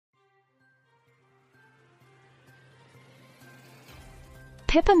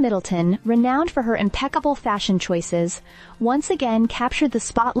Pippa Middleton, renowned for her impeccable fashion choices, once again captured the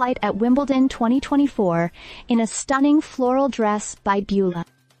spotlight at Wimbledon 2024 in a stunning floral dress by Beulah.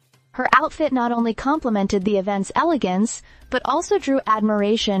 Her outfit not only complemented the event's elegance, but also drew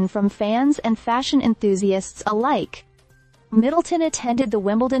admiration from fans and fashion enthusiasts alike. Middleton attended the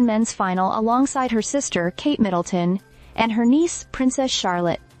Wimbledon men's final alongside her sister, Kate Middleton, and her niece, Princess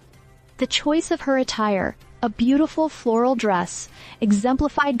Charlotte. The choice of her attire, a beautiful floral dress,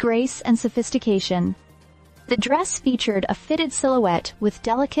 exemplified grace and sophistication. The dress featured a fitted silhouette with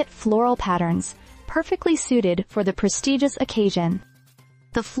delicate floral patterns, perfectly suited for the prestigious occasion.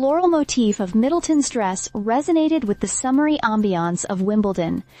 The floral motif of Middleton's dress resonated with the summery ambiance of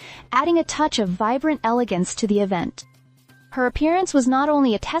Wimbledon, adding a touch of vibrant elegance to the event. Her appearance was not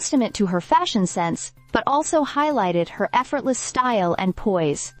only a testament to her fashion sense, but also highlighted her effortless style and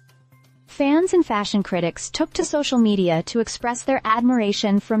poise. Fans and fashion critics took to social media to express their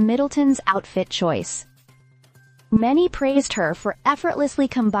admiration for Middleton's outfit choice. Many praised her for effortlessly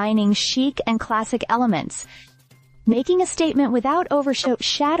combining chic and classic elements, making a statement without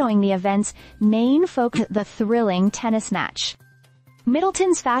overshadowing the event's main focus, the thrilling tennis match.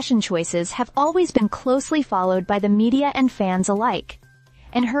 Middleton's fashion choices have always been closely followed by the media and fans alike,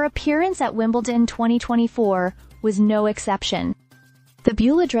 and her appearance at Wimbledon 2024 was no exception. The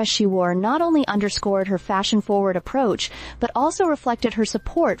Beulah dress she wore not only underscored her fashion-forward approach, but also reflected her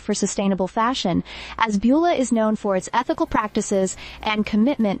support for sustainable fashion, as Beulah is known for its ethical practices and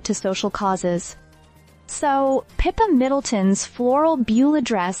commitment to social causes. So, Pippa Middleton's Floral Beulah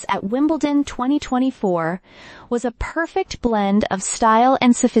dress at Wimbledon 2024 was a perfect blend of style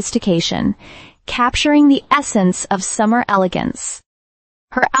and sophistication, capturing the essence of summer elegance.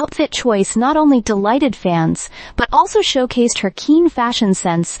 Her outfit choice not only delighted fans, but also showcased her keen fashion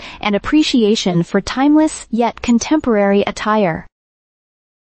sense and appreciation for timeless yet contemporary attire.